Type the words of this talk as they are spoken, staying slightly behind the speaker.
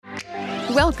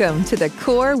Welcome to the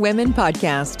Core Women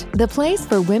Podcast, the place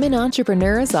for women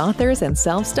entrepreneurs, authors, and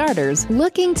self-starters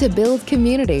looking to build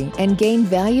community and gain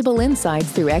valuable insights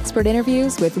through expert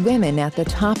interviews with women at the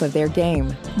top of their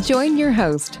game. Join your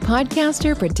host,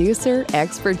 podcaster, producer,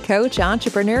 expert coach,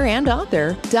 entrepreneur, and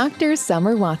author, Dr.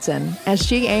 Summer Watson, as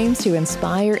she aims to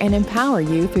inspire and empower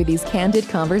you through these candid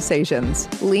conversations.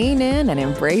 Lean in and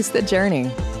embrace the journey.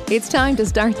 It's time to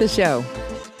start the show.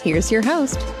 Here's your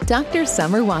host, Dr.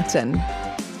 Summer Watson.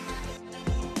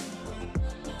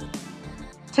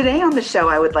 Today on the show,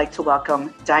 I would like to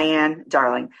welcome Diane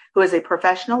Darling, who is a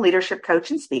professional leadership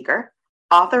coach and speaker,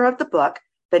 author of the book,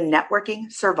 The Networking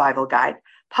Survival Guide,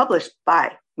 published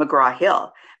by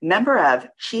McGraw-Hill, member of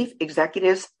Chief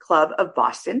Executives Club of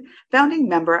Boston, founding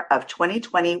member of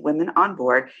 2020 Women on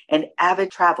Board, and avid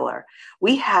traveler.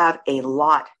 We have a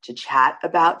lot to chat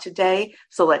about today,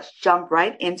 so let's jump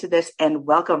right into this and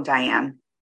welcome Diane.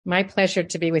 My pleasure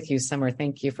to be with you, Summer.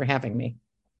 Thank you for having me.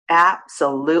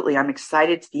 Absolutely. I'm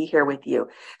excited to be here with you.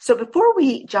 So before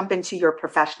we jump into your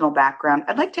professional background,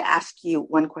 I'd like to ask you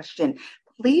one question.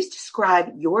 Please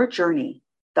describe your journey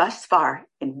thus far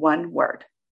in one word.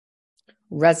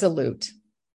 Resolute.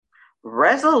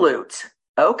 Resolute.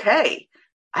 Okay.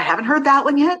 I haven't heard that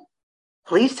one yet.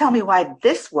 Please tell me why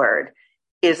this word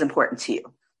is important to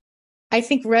you. I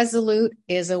think resolute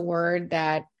is a word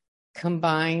that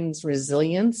combines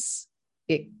resilience.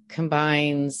 It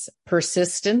combines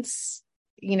persistence.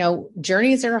 You know,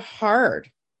 journeys are hard.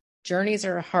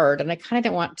 And I kind of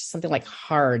don't want something like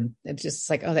hard. It's just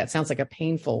like, oh, that sounds like a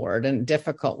painful word and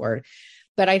difficult word.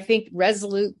 But I think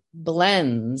resolute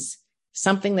blends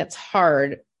something that's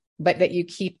hard, but that you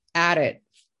keep at it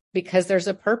because there's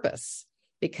a purpose,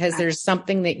 because there's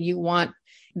something that you want.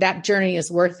 That journey is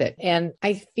worth it. And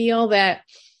I feel that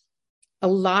a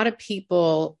lot of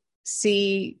people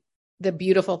see the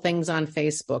beautiful things on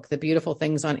Facebook, the beautiful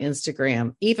things on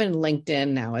Instagram, even LinkedIn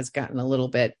now has gotten a little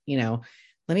bit, let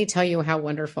me tell you how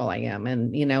wonderful I am.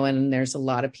 And, and there's a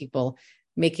lot of people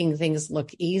making things look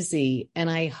easy.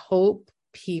 And I hope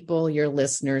people, your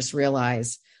listeners,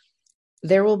 realize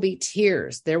there will be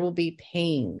tears, there will be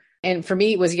pain. And for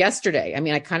me, it was yesterday. I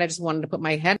mean, I kind of just wanted to put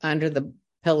my head under the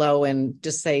pillow and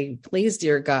just say, please,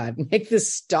 dear God, make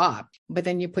this stop. But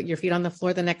then you put your feet on the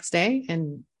floor the next day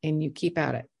and you keep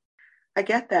at it. I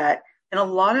get that. And a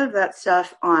lot of that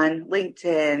stuff on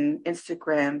LinkedIn,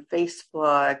 Instagram,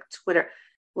 Facebook, Twitter,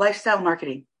 lifestyle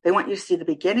marketing, they want you to see the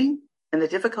beginning and the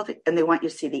difficulty, and they want you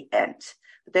to see the end.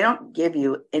 But they don't give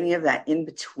you any of that in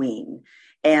between.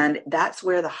 And that's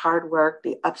where the hard work,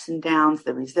 the ups and downs,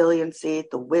 the resiliency,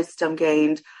 the wisdom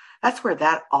gained, that's where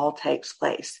that all takes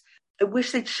place. I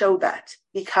wish they'd show that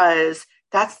because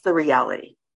that's the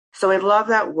reality. So I love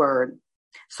that word.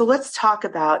 So let's talk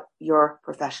about your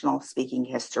professional speaking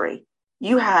history.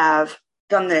 You have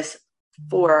done this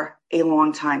for a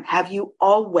long time. Have you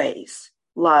always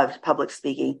loved public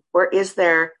speaking, or is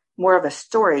there more of a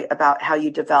story about how you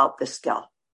developed this skill?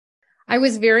 I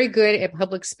was very good at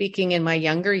public speaking in my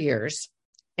younger years.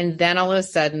 And then all of a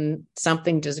sudden,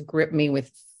 something just gripped me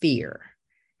with fear.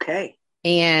 Okay.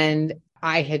 And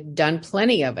I had done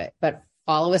plenty of it, but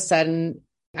all of a sudden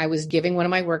I was giving one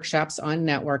of my workshops on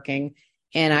networking.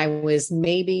 And I was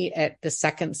maybe at the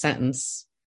second sentence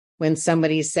when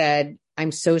somebody said,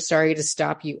 I'm so sorry to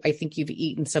stop you. I think you've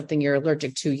eaten something you're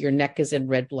allergic to. Your neck is in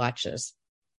red blotches.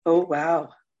 Oh,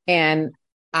 wow. And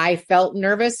I felt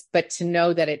nervous, but to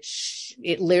know that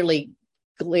it literally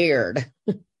glared.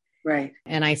 Right.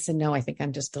 And I said, no, I think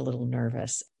I'm just a little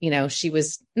nervous. She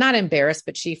was not embarrassed,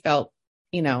 but she felt,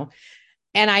 and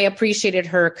I appreciated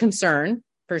her concern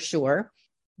for sure.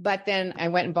 But then I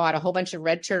went and bought a whole bunch of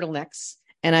red turtlenecks.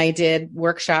 And I did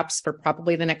workshops for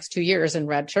probably the next 2 years in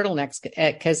red turtlenecks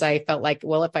because I felt like,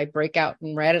 well, if I break out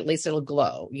in red, at least it'll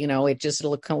glow.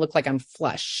 It'll look like I'm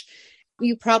flush.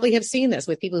 You probably have seen this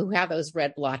with people who have those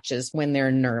red blotches when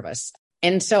they're nervous.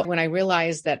 And so when I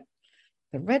realized that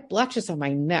the red blotches on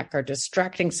my neck are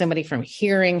distracting somebody from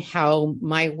hearing how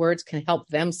my words can help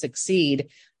them succeed,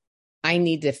 I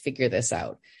need to figure this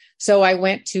out. So I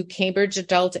went to Cambridge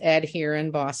Adult Ed here in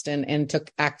Boston and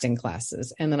took acting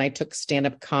classes. And then I took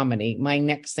stand-up comedy. My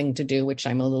next thing to do, which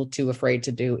I'm a little too afraid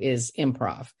to do, is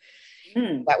improv.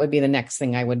 That would be the next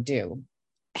thing I would do.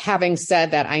 Having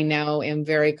said that, I now am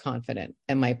very confident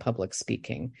in my public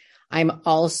speaking. I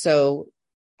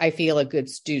feel a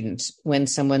good student when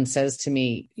someone says to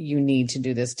me, you need to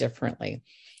do this differently.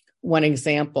 One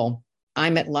example,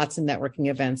 I'm at lots of networking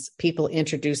events. People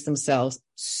introduce themselves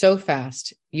so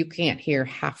fast, you can't hear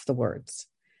half the words.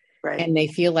 Right. And they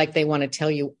feel like they want to tell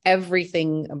you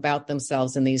everything about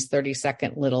themselves in these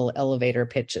 30-second little elevator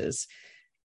pitches.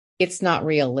 It's not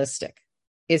realistic.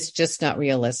 It's just not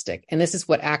realistic. And this is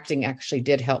what acting actually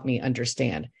did help me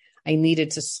understand. I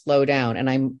needed to slow down, and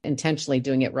I'm intentionally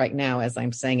doing it right now as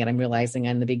I'm saying it. I'm realizing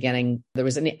in the beginning there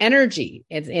was an energy,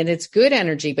 and it's good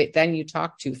energy, but then you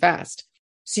talk too fast.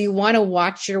 So you want to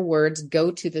watch your words,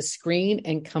 go to the screen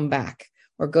and come back,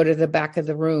 or go to the back of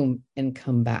the room and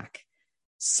come back.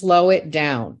 Slow it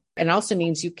down. And it also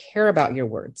means you care about your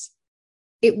words.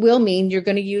 It will mean you're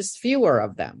going to use fewer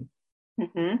of them.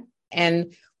 Mm-hmm.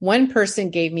 And one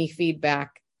person gave me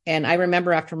feedback. And I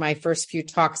remember after my first few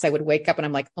talks, I would wake up and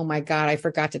I'm like, oh my God, I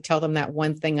forgot to tell them that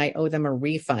one thing. I owe them a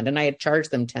refund. And I had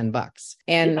charged them $10.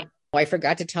 And I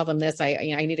forgot to tell them this. I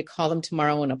need to call them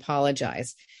tomorrow and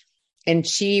apologize. And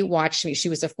she watched me. She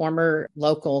was a former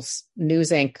local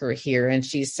news anchor here. And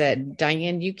she said,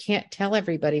 Diane, you can't tell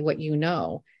everybody what you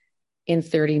know in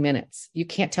 30 minutes. You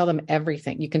can't tell them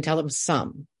everything. You can tell them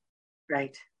some.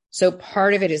 Right. So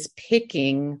part of it is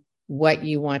picking what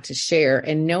you want to share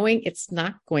and knowing it's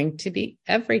not going to be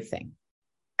everything.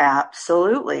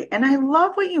 Absolutely. And I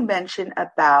love what you mentioned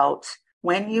about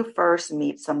when you first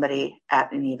meet somebody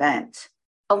at an event.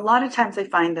 A lot of times I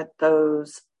find that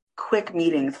those quick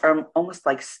meetings are almost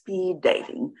like speed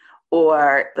dating,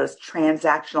 or those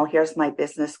transactional, here's my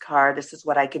business card, this is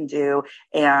what I can do,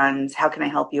 and how can I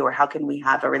help you, or how can we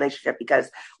have a relationship because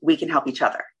we can help each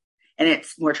other. And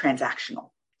it's more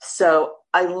transactional. So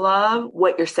I love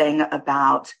what you're saying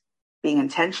about being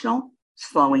intentional,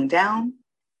 slowing down,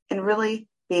 and really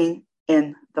being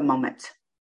in the moment.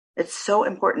 It's so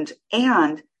important.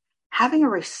 And having a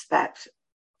respect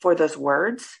for those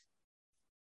words.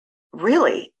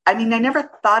 Really, I mean, I never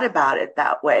thought about it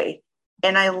that way.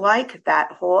 And I like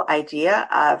that whole idea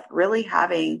of really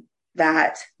having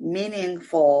that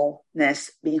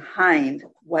meaningfulness behind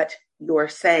what you're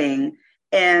saying.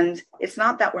 And it's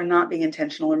not that we're not being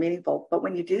intentional or meaningful, but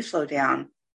when you do slow down,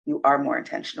 you are more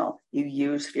intentional. You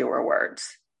use fewer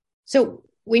words. So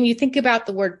when you think about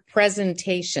the word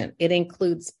presentation, it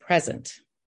includes present.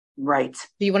 Right. So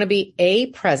you want to be a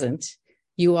present.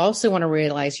 You also want to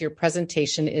realize your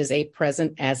presentation is a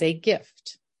present as a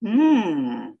gift.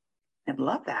 I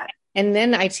love that. And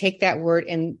then I take that word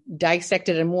and dissect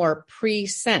it in more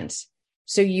present.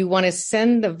 So you want to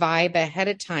send the vibe ahead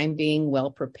of time, being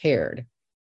well prepared.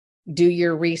 Do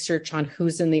your research on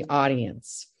who's in the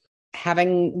audience,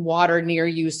 having water near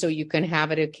you so you can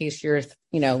have it in case you're,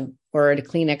 or a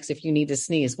Kleenex if you need to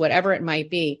sneeze, whatever it might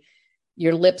be,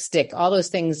 your lipstick, all those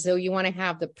things. So you want to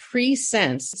have the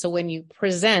pre-sense. So when you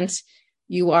present,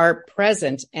 you are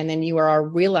present, and then you are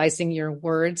realizing your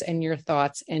words and your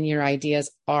thoughts and your ideas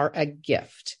are a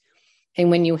gift. And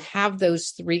when you have those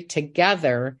three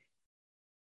together,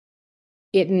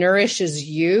 it nourishes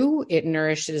you, it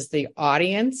nourishes the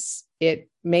audience, it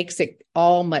makes it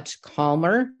all much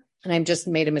calmer. And I've just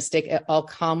made a mistake, all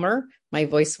calmer. My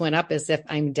voice went up as if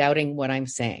I'm doubting what I'm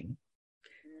saying.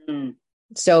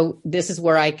 So this is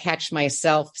where I catch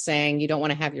myself saying, you don't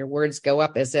want to have your words go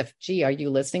up as if, gee, are you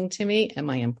listening to me? Am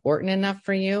I important enough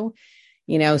for you?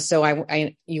 So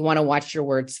you want to watch your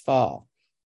words fall.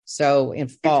 So in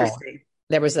fall,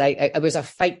 there was a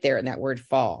fight there in that word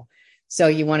fall. So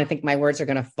you want to think my words are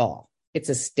going to fall. It's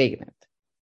a statement.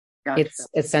 Gotcha. It's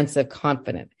a sense of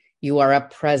confidence. You are a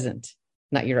present,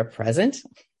 not you're a present.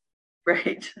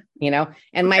 Right.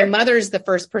 And my mother's the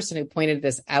first person who pointed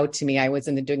this out to me. I was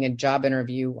doing a job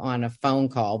interview on a phone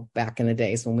call back in the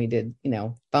days when we did,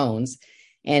 phones.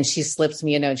 And she slips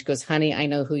me a note. She goes, honey, I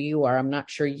know who you are. I'm not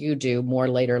sure you do. More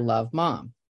later, love,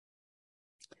 Mom.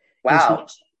 Wow.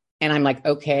 And I'm like,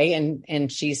 okay.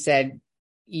 And she said,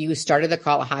 you started the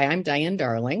call. Hi, I'm Diane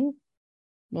Darling.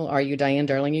 Well, are you Diane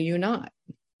Darling? Or are you not?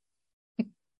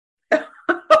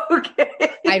 Okay.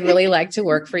 I'd really like to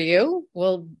work for you.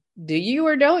 Well, do you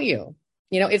or don't you?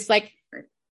 It's like,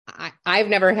 I've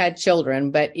never had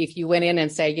children, but if you went in and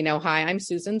say, hi, I'm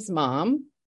Susan's mom.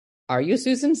 Are you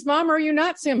Susan's mom or are you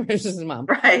not Susan's mom?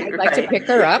 Right. I'd like to pick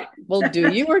her up. Well,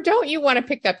 do you or don't you want to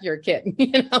pick up your kid?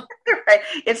 Right.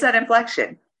 It's that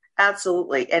inflection.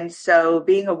 Absolutely. And so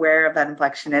being aware of that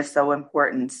inflection is so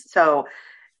important. So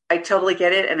I totally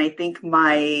get it. And I think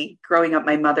growing up,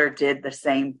 my mother did the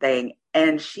same thing.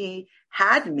 And she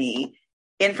had me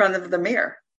in front of the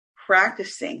mirror,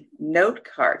 practicing note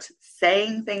cards,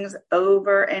 saying things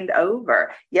over and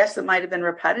over. Yes, it might have been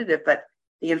repetitive, but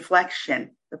the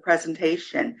inflection, the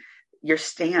presentation, your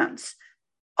stance,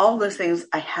 all those things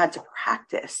I had to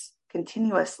practice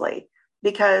continuously,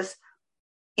 because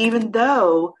even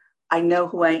though I know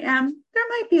who I am, there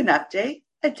might be an up day,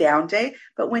 a down day,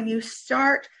 but when you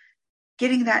start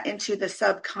getting that into the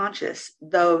subconscious,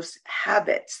 those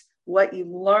habits, what you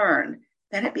learn,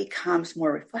 then it becomes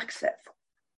more reflexive.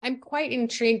 I'm quite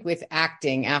intrigued with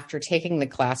acting after taking the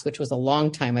class, which was a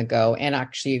long time ago, and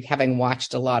actually having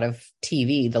watched a lot of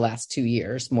TV the last 2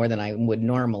 years, more than I would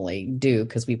normally do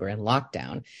because we were in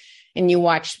lockdown. And you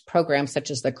watch programs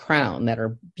such as The Crown that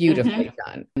are beautifully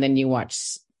done. And then you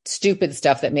watch stupid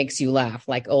stuff that makes you laugh,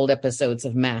 like old episodes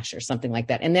of MASH or something like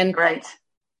that. And then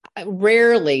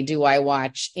rarely do I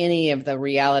watch any of the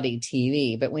reality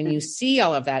TV. But when you see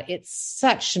all of that, it's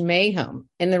such mayhem.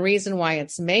 And the reason why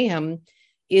it's mayhem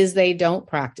is they don't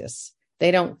practice. They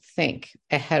don't think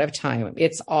ahead of time.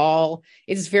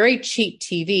 It's very cheap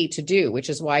TV to do, which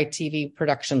is why TV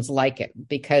productions like it,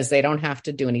 because they don't have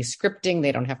to do any scripting.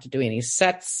 They don't have to do any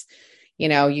sets.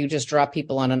 You just drop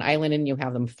people on an island and you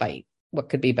have them fight. What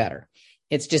could be better?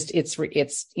 It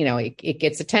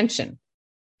gets attention.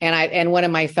 And one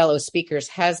of my fellow speakers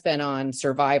has been on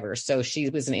Survivor. So she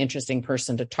was an interesting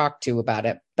person to talk to about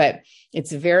it, but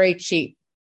it's very cheap.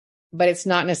 But it's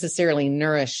not necessarily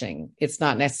nourishing. It's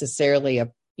not necessarily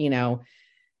you kind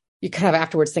of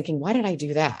afterwards thinking, why did I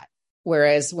do that?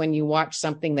 Whereas when you watch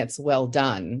something that's well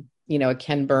done,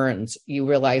 Ken Burns, you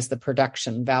realize the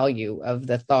production value of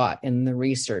the thought and the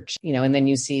research, and then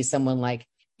you see someone like,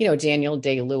 Daniel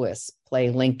Day-Lewis play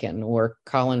Lincoln, or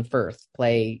Colin Firth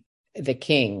play the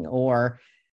King, or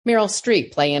Meryl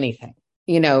Streep play anything,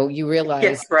 you realize,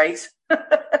 yes, right.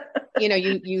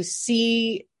 you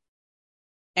see.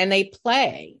 And they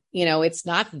play, it's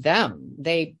not them.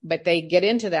 But they get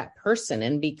into that person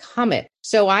and become it.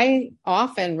 So I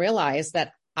often realize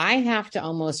that I have to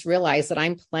almost realize that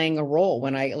I'm playing a role.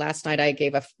 Last night I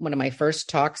gave one of my first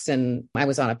talks, and I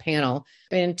was on a panel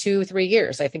in 2-3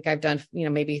 years. I think I've done,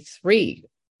 maybe 3,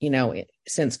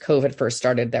 since COVID first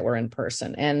started that were in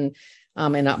person. And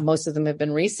not most of them have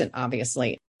been recent,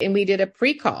 obviously. And we did a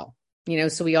pre-call,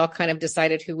 so we all kind of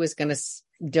decided who was going to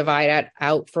divide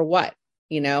out for what.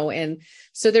 And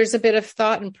so there's a bit of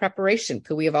thought and preparation.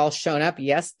 Could we have all shown up?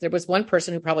 Yes. There was one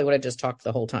person who probably would have just talked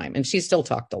the whole time, and she still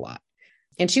talked a lot.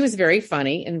 And she was very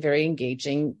funny and very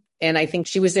engaging. And I think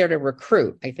she was there to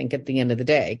recruit, I think, at the end of the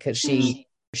day, because she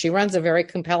runs a very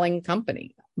compelling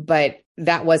company. But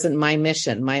that wasn't my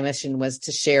mission. My mission was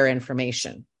to share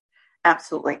information.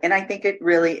 Absolutely. And I think it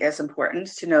really is important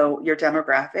to know your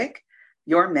demographic,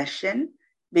 your mission,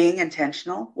 being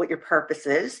intentional, what your purpose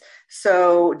is.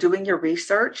 So doing your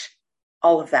research,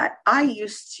 all of that. I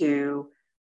used to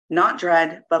not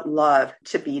dread, but love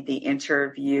to be the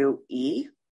interviewee.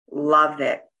 Loved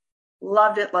it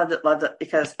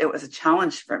because it was a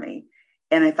challenge for me.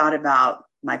 And I thought about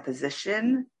my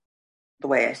position, the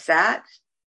way I sat,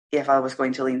 if I was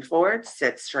going to lean forward,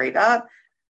 sit straight up,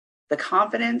 the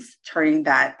confidence, turning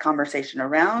that conversation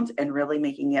around and really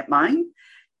making it mine.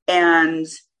 And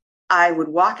I would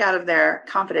walk out of there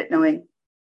confident, knowing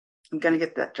I'm going to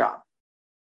get that job.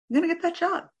 I'm going to get that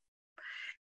job.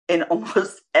 In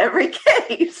almost every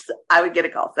case, I would get a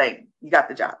call saying, you got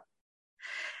the job.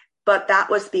 But that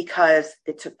was because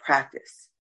it took practice.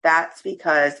 That's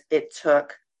because it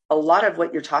took a lot of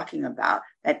what you're talking about,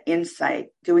 that insight,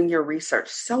 doing your research,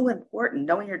 so important,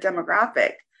 knowing your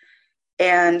demographic.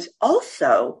 And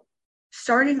also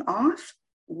starting off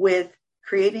with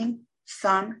creating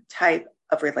some type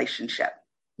of relationship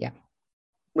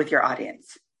with your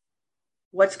audience.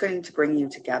 What's going to bring you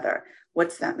together?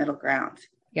 What's that middle ground?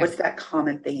 What's that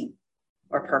common theme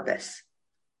or purpose?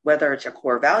 Whether it's a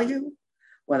core value,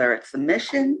 whether it's the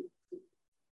mission,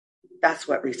 that's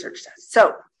what research does.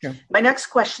 So my next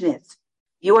question is,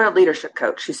 you are a leadership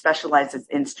coach who specializes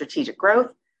in strategic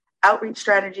growth, outreach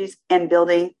strategies, and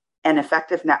building an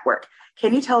effective network.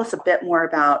 Can you tell us a bit more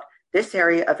about this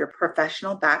area of your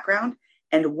professional background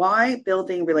and why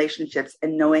building relationships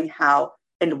and knowing how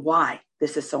and why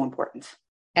this is so important?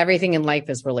 Everything in life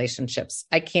is relationships.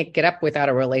 I can't get up without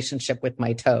a relationship with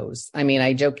my toes. I mean,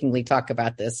 I jokingly talk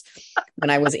about this. When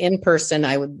I was in person,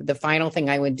 the final thing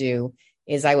I would do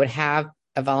is I would have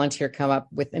a volunteer come up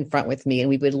in front with me, and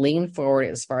we would lean forward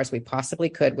as far as we possibly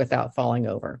could without falling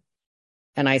over.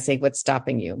 And I say, what's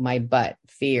stopping you? My butt,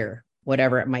 fear,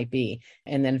 whatever it might be.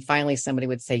 And then finally somebody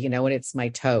would say, you know what, it's my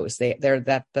toes.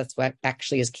 That's what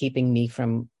actually is keeping me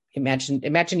from, imagine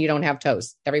you don't have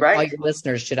toes. All your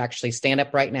listeners should actually stand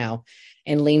up right now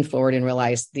and lean forward and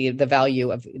realize the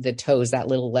value of the toes, that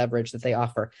little leverage that they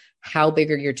offer. How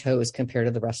big are your toes compared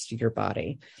to the rest of your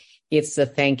body? It's the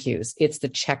thank yous. It's the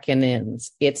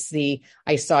check-ins. It's the,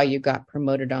 I saw you got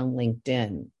promoted on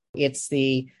LinkedIn. It's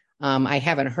the, I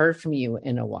haven't heard from you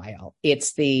in a while.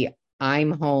 It's the,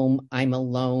 I'm home, I'm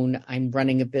alone, I'm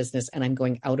running a business, and I'm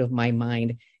going out of my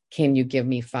mind. Can you give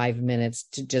me 5 minutes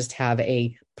to just have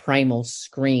a primal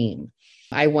scream?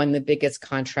 I won the biggest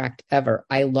contract ever.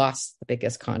 I lost the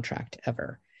biggest contract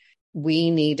ever.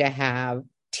 we need to have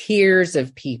tiers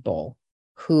of people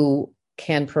who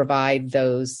can provide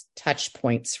those touch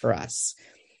points for us.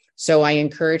 So I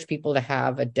encourage people to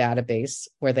have a database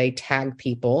where they tag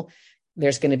people.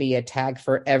 There's going to be a tag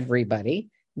for everybody.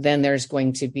 Then there's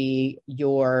going to be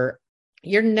your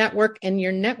network, and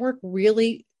your network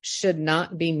really should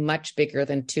not be much bigger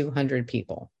than 200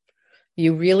 people.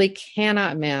 You really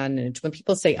cannot manage. When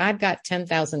people say, I've got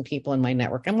 10,000 people in my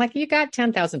network, I'm like, you got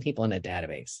 10,000 people in a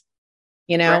database,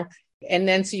 Right. And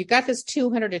then so you got this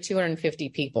 200 to 250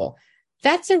 people.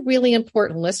 That's a really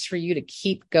important list for you to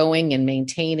keep going and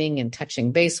maintaining and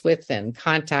touching base with and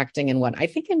contacting and what I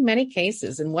think in many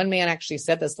cases, and one man actually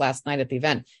said this last night at the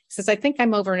event, he says, I think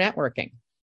I'm over networking.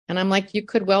 And I'm like, you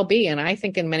could well be. And I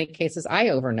think in many cases I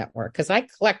over network because I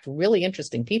collect really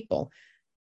interesting people,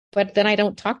 but then I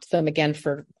don't talk to them again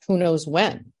for who knows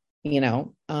when,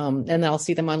 and then I'll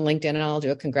see them on LinkedIn and I'll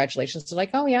do a congratulations. They're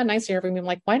like, oh yeah, nice to hear from you. I'm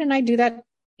like, why didn't I do that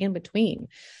in between?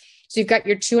 So you've got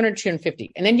your 200,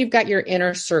 250, and then you've got your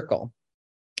inner circle,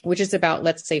 which is about,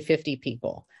 let's say 50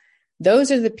 people.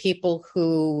 Those are the people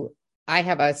who I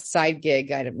have a side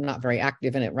gig. I'm not very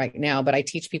active in it right now, but I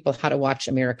teach people how to watch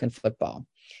American football.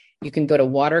 You can go to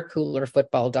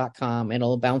watercoolerfootball.com and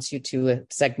it'll bounce you to a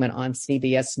segment on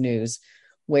CBS News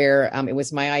where it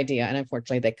was my idea. And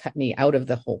unfortunately, they cut me out of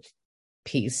the whole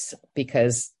piece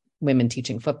because women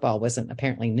teaching football wasn't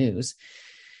apparently news.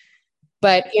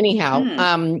 But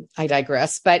anyhow, I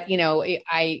digress. But,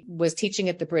 I was teaching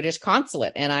at the British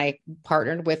consulate and I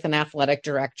partnered with an athletic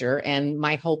director. And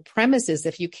my whole premise is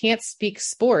if you can't speak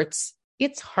sports,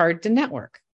 it's hard to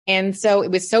network. And so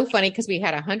it was so funny because we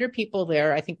had 100 people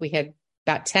there. I think we had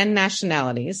about 10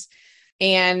 nationalities.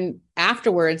 And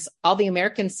afterwards, all the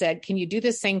Americans said, can you do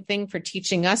the same thing for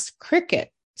teaching us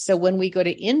cricket? So when we go to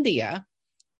India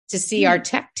to see our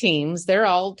tech teams, they're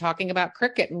all talking about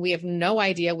cricket and we have no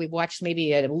idea. We've watched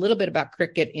maybe a little bit about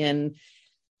cricket in,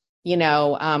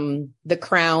 The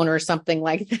Crown or something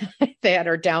like that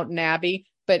or Downton Abbey,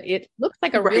 but it looks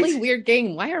like a really weird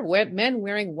game. Why are men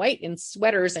wearing white in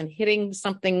sweaters and hitting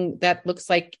something that looks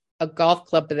like a golf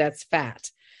club that's fat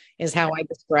is how I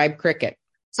describe cricket.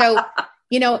 So,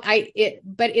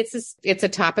 but it's a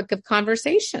topic of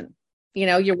conversation.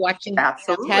 You're watching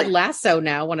Ted Lasso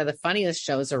now, one of the funniest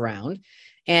shows around.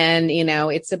 And,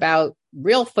 it's about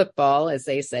real football, as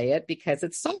they say it, because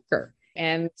it's soccer.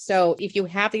 And so if you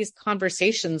have these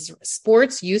conversations,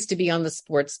 sports used to be on the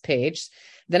sports page.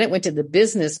 Then it went to the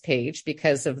business page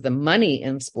because of the money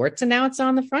in sports. And now it's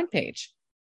on the front page.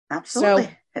 Absolutely.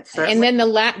 So, and then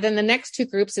the next two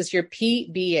groups is your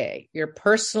PBA, your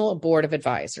personal board of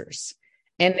advisors.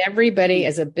 And everybody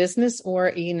as a business or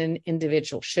even an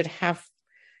individual should have,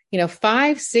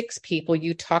 5-6 people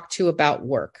you talk to about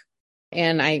work.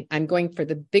 And I'm going for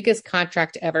the biggest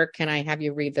contract ever. Can I have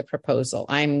you read the proposal?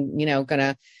 I'm, going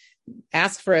to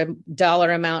ask for a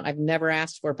dollar amount I've never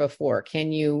asked for before.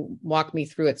 Can you walk me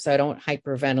through it so I don't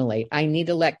hyperventilate? I need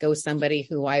to let go somebody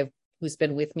who's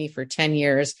been with me for 10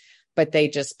 years, but they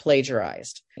just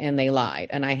plagiarized and they lied.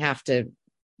 And I have to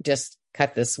just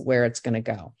cut this where it's going to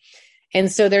go. And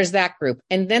so there's that group.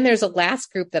 And then there's a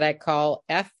last group that I call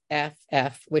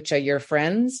FFF, which are your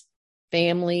friends,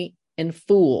 family, and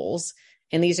fools.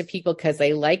 And these are people because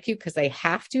they like you, because they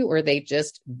have to, or they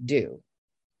just do.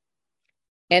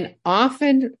 And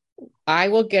often I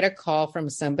will get a call from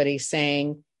somebody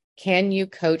saying, can you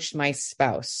coach my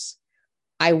spouse?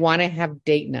 I want to have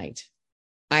date night.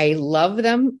 I love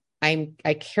them. I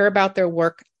care about their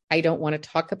work. I don't want to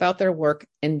talk about their work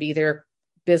and be their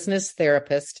business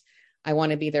therapist. I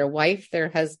want to be their wife, their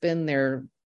husband, their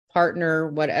partner,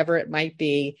 whatever it might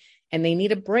be. And they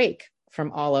need a break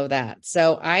from all of that.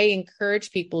 So I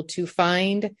encourage people to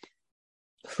find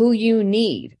who you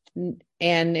need.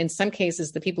 And in some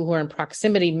cases, the people who are in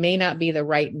proximity may not be the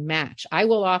right match. I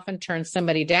will often turn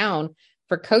somebody down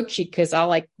for coaching because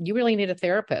you really need a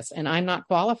therapist and I'm not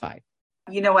qualified.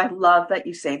 I love that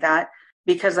you say that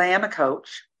because I am a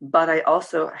coach, but I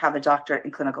also have a doctorate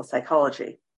in clinical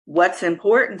psychology. What's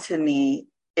important to me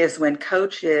is when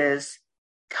coaches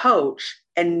coach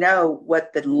and know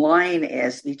what the line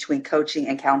is between coaching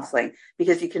and counseling,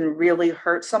 because you can really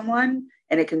hurt someone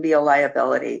and it can be a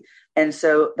liability. And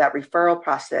so that referral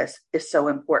process is so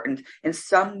important. And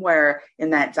somewhere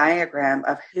in that diagram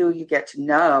of who you get to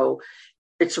know,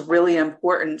 it's really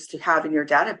important to have in your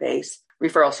database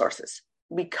referral sources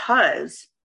because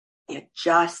you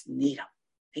just need them.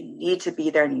 They need to be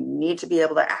there and you need to be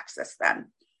able to access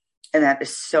them. And that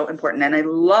is so important. And I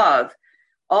love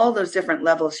all those different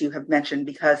levels you have mentioned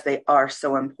because they are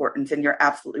so important. And you're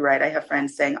absolutely right. I have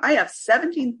friends saying, I have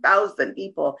 17,000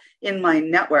 people in my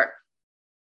network.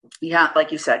 Yeah,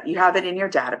 like you said, you have it in your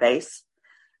database,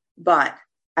 but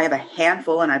I have a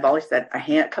handful, and I've always said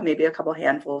maybe a couple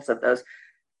handfuls of those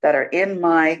that are in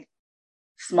my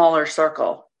smaller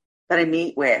circle that I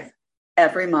meet with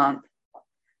every month,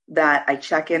 that I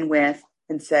check in with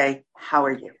and say, how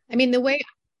are you? I mean, the way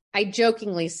I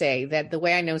jokingly say that the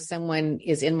way I know someone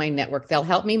is in my network, they'll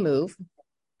help me move.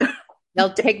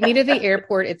 They'll take me to the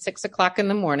airport at 6:00 in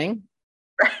the morning,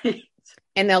 Right.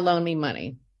 and they'll loan me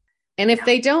money. And if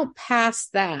they don't pass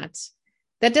that,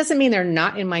 that doesn't mean they're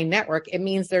not in my network. It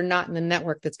means they're not in the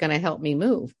network that's going to help me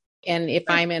move. And if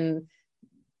I'm in,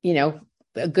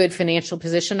 a good financial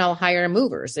position, I'll hire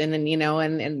movers. And then,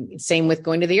 and same with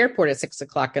going to the airport at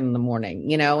 6:00 in the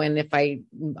morning, and if I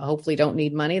hopefully don't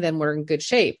need money, then we're in good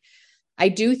shape. I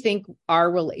do think our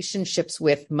relationships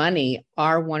with money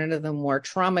are one of the more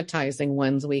traumatizing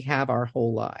ones we have our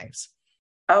whole lives.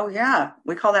 Oh, yeah.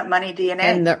 We call that money DNA.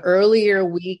 And the earlier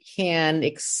we can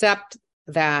accept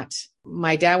that,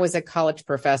 my dad was a college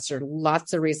professor,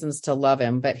 lots of reasons to love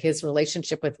him, but his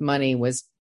relationship with money was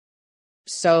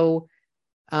so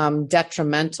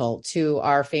detrimental to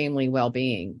our family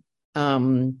well-being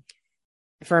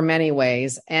for many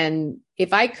ways. And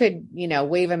if I could,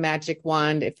 wave a magic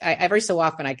wand, every so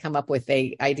often I come up with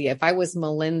a idea. If I was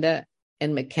Melinda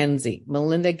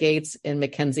Gates and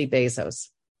Mackenzie Bezos,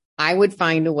 I would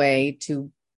find a way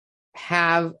to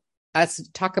have us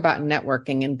talk about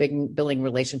networking and building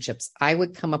relationships. I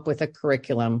would come up with a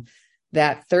curriculum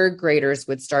that third graders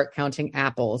would start counting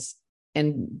apples,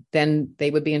 and then they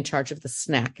would be in charge of the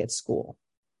snack at school.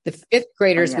 The fifth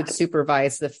graders would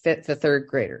supervise the third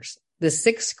graders. The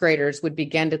sixth graders would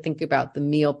begin to think about the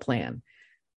meal plan.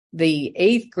 The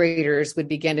eighth graders would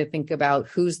begin to think about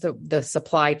who's the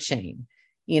supply chain,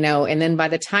 and then by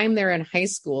the time they're in high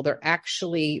school, they're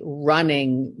actually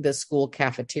running the school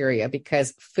cafeteria,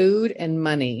 because food and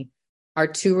money are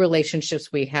two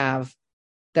relationships we have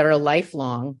that are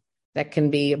lifelong, that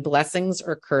can be blessings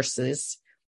or curses.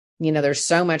 There's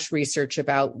so much research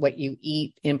about what you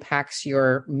eat impacts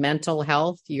your mental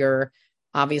health,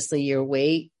 obviously your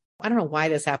weight. I don't know why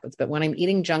this happens, but when I'm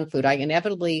eating junk food, I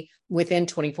inevitably within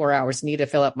 24 hours need to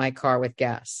fill up my car with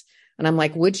gas. And I'm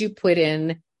like, would you put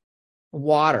in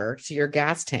water to your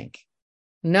gas tank?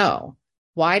 No.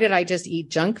 Why did I just eat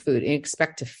junk food and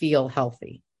expect to feel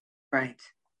healthy? Right.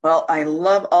 Well, I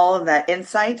love all of that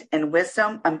insight and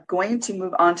wisdom. I'm going to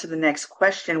move on to the next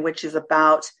question, which is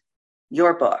about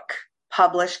your book,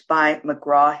 published by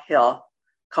McGraw-Hill,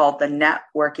 called The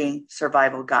Networking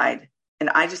Survival Guide. And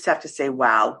I just have to say,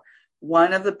 wow,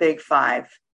 one of the big five.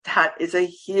 That is a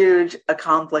huge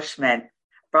accomplishment.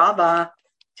 Bravo.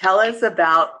 Tell us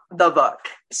about the book.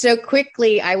 So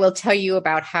quickly, I will tell you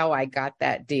about how I got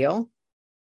that deal.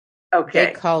 Okay.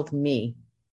 They called me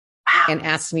and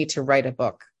asked me to write a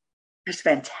book. That's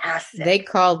fantastic. They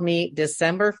called me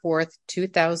December 4th,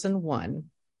 2001.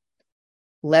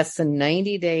 Less than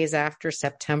 90 days after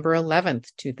September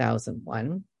 11th,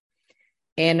 2001.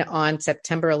 And on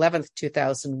September 11th,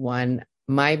 2001,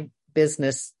 my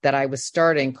business that I was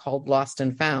starting, called Lost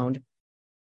and Found,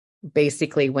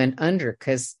 basically went under,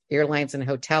 because airlines and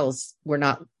hotels were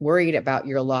not worried about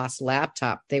your lost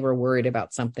laptop. They were worried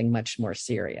about something much more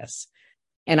serious.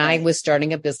 And I was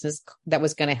starting a business that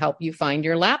was going to help you find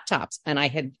your laptops. And I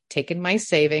had taken my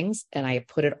savings and I had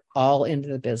put it all into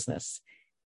the business.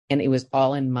 And it was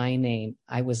all in my name.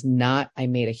 I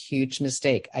made a huge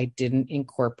mistake. I didn't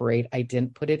incorporate. I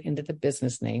didn't put it into the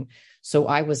business name. So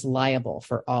I was liable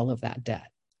for all of that debt.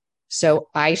 So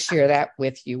I share that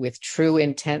with you with true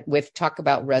intent, with talk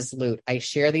about Resolute. I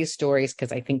share these stories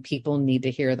because I think people need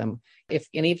to hear them. If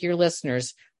any of your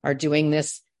listeners are doing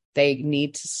this, they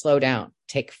need to slow down.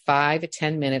 Take 5 to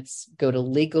 10 minutes, go to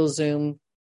LegalZoom,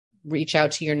 reach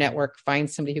out to your network, find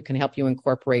somebody who can help you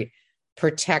incorporate.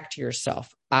 Protect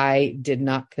yourself. I did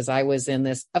not, because I was in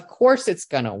this. Of course it's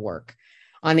going to work.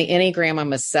 On the Enneagram,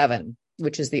 I'm a 7,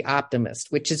 which is the optimist,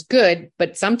 which is good.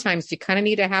 But sometimes you kind of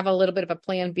need to have a little bit of a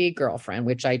plan B, girlfriend,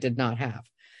 which I did not have.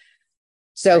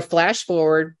 So flash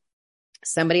forward,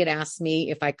 somebody had asked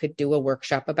me if I could do a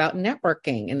workshop about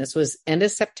networking. And this was end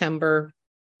of September,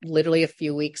 literally a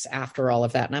few weeks after all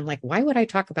of that. And I'm like, why would I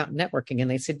talk about networking? And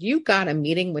they said, you got a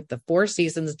meeting with the Four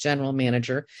Seasons general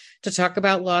manager to talk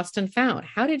about Lost and Found.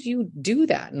 How did you do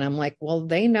that? And I'm like, well,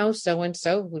 they know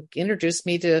so-and-so who introduced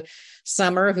me to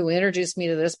Summer, who introduced me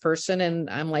to this person. And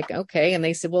I'm like, okay. And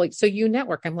they said, well, so you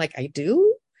network. I'm like, I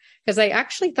do? Because I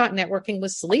actually thought networking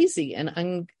was sleazy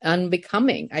and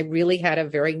unbecoming. I really had a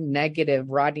very negative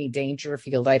Rodney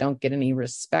Dangerfield, I don't get any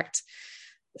respect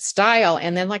style.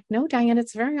 And then like, no, Diane,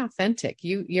 it's very authentic.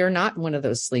 You're not one of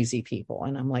those sleazy people.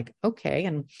 And I'm like, okay.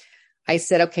 And I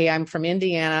said, okay, I'm from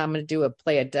Indiana. I'm going to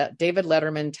play a David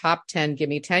Letterman top 10. Give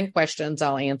me 10 questions.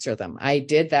 I'll answer them. I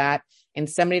did that. And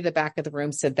somebody at the back of the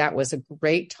room said, that was a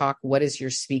great talk. What is your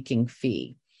speaking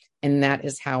fee? And that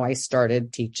is how I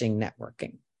started teaching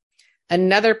networking.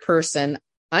 Another person,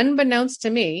 unbeknownst to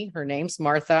me, her name's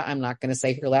Martha. I'm not going to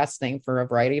say her last name for a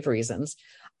variety of reasons.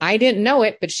 I didn't know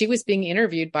it, but she was being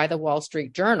interviewed by the Wall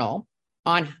Street Journal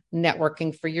on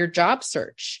networking for your job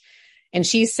search. And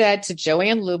she said to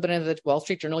Joanne Lubin of the Wall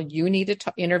Street Journal, you need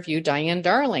to interview Diane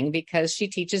Darling because she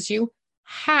teaches you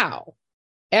how.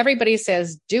 Everybody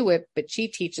says do it, but she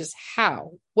teaches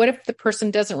how. What if the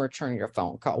person doesn't return your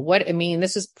phone call?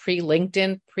 This is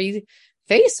pre-LinkedIn,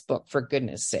 pre-Facebook, for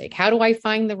goodness sake. How do I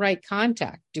find the right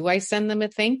contact? Do I send them a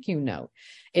thank you note,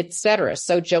 etc.?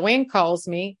 So Joanne calls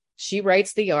me. She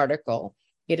writes the article.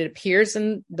 It appears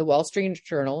in the Wall Street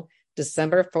Journal,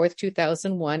 December 4th,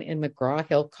 2001, and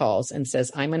McGraw-Hill calls and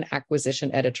says, I'm an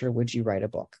acquisition editor. Would you write a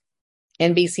book?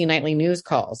 NBC Nightly News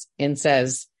calls and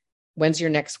says, when's your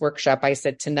next workshop? I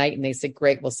said, tonight. And they said,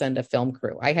 great, we'll send a film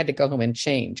crew. I had to go home and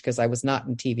change because I was not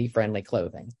in TV-friendly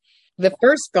clothing. The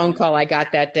first phone call I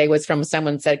got that day was from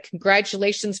someone who said,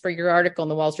 congratulations for your article in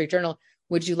the Wall Street Journal.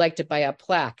 Would you like to buy a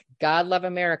plaque? God love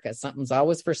America. Something's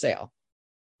always for sale.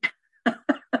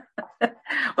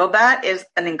 Well, that is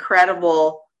an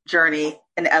incredible journey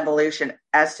and evolution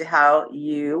as to how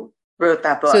you wrote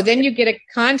that book. So then you get a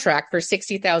contract for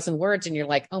 60,000 words and you're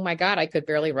like, oh my God, I could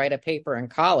barely write a paper in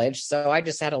college. So I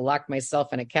just had to lock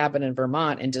myself in a cabin in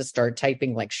Vermont and just start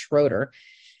typing like Schroeder.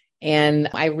 And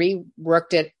I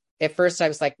reworked it. At first I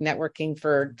was like networking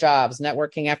for jobs,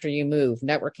 networking after you move,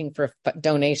 networking for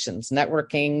donations,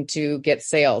 networking to get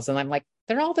sales. And I'm like,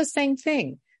 they're all the same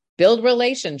thing. Build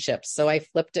relationships. So I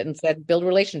flipped it and said, build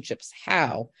relationships.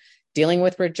 How? Dealing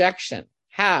with rejection.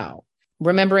 How?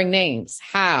 Remembering names.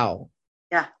 How?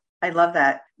 Yeah, I love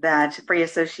that. That free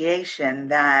association,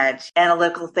 that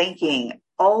analytical thinking,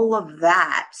 all of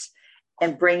that,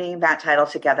 and bringing that title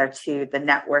together to the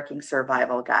Networking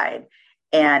Survival Guide.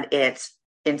 And it's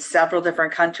in several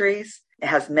different countries. It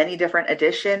has many different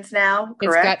editions now,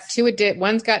 correct?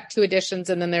 One's got 2 editions,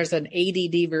 and then there's an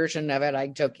ADD version of it, I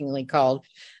jokingly called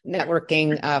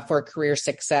Networking for Career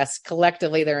Success.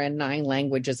 Collectively, they're in 9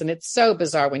 languages, and it's so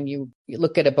bizarre when you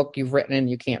look at a book you've written and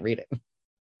you can't read it.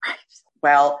 Right.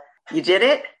 Well, you did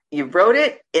it, you wrote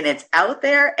it, and it's out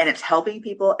there, and it's helping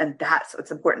people, and that's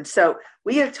what's important. So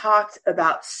we have talked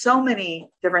about so many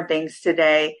different things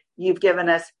today. You've given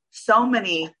us so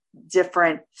many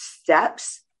different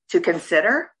steps to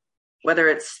consider, whether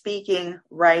it's speaking,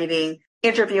 writing,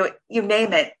 interviewing, you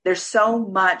name it. There's so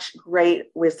much great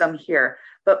wisdom here.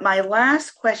 But my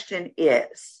last question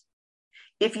is,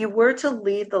 if you were to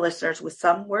leave the listeners with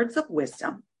some words of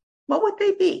wisdom, what would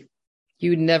they be?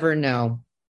 You never know.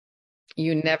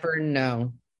 You never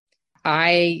know.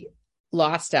 I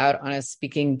lost out on a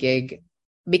speaking gig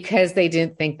because they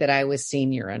didn't think that I was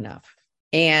senior enough.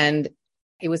 And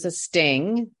it was a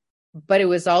sting, but it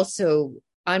was also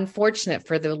unfortunate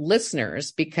for the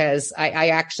listeners because I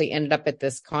actually ended up at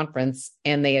this conference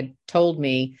and they had told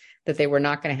me that they were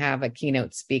not going to have a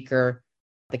keynote speaker.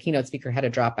 The keynote speaker had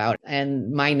to drop out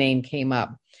and my name came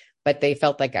up, but they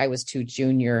felt like I was too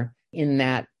junior in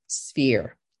that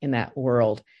sphere, in that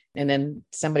world. And then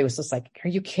somebody was just like, are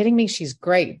you kidding me? She's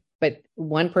great. But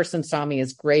one person saw me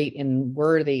as great and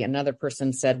worthy. Another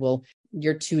person said, well,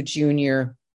 you're too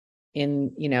junior.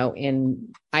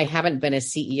 I haven't been a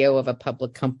CEO of a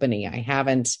public company. I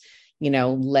haven't,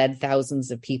 led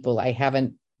thousands of people. I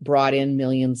haven't brought in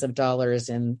millions of dollars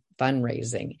in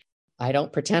fundraising. I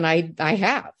don't pretend I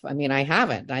have. I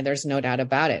haven't. There's no doubt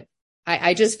about it.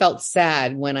 I just felt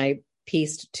sad when I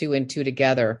pieced 2 and 2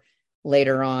 together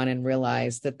later on and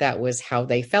realized that was how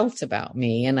they felt about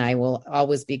me. And I will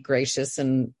always be gracious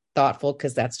and thoughtful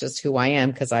because that's just who I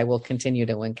am, because I will continue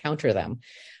to encounter them.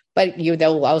 But there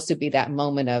will also be that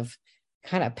moment of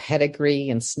kind of pedigree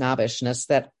and snobbishness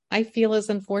that I feel is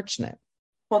unfortunate.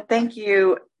 Well, thank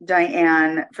you,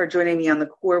 Diane, for joining me on the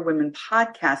Core Women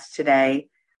podcast today.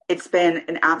 It's been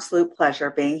an absolute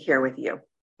pleasure being here with you.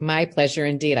 My pleasure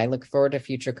indeed. I look forward to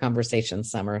future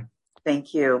conversations, Summer.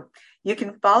 Thank you. You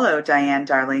can follow Diane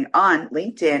Darling on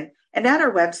LinkedIn and at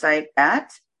our website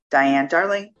at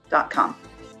dianedarling.com.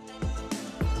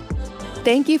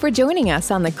 Thank you for joining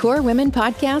us on the Core Women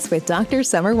podcast with Dr.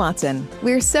 Summer Watson.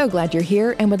 We're so glad you're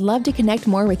here and would love to connect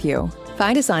more with you.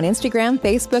 Find us on Instagram,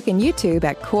 Facebook, and YouTube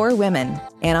at Core Women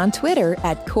and on Twitter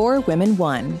at Core Women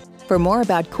 1. For more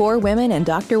about Core Women and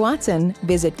Dr. Watson,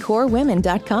 visit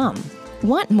corewomen.com.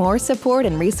 Want more support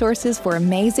and resources for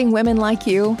amazing women like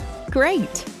you?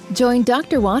 Great! Join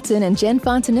Dr. Watson and Jen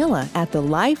Fontanilla at the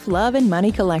Life, Love, and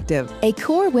Money Collective, a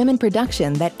core women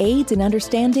production that aids in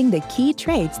understanding the key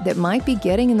traits that might be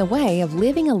getting in the way of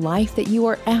living a life that you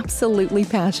are absolutely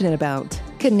passionate about.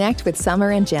 Connect with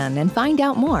Summer and Jen and find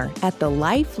out more at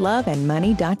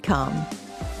thelifeloveandmoney.com.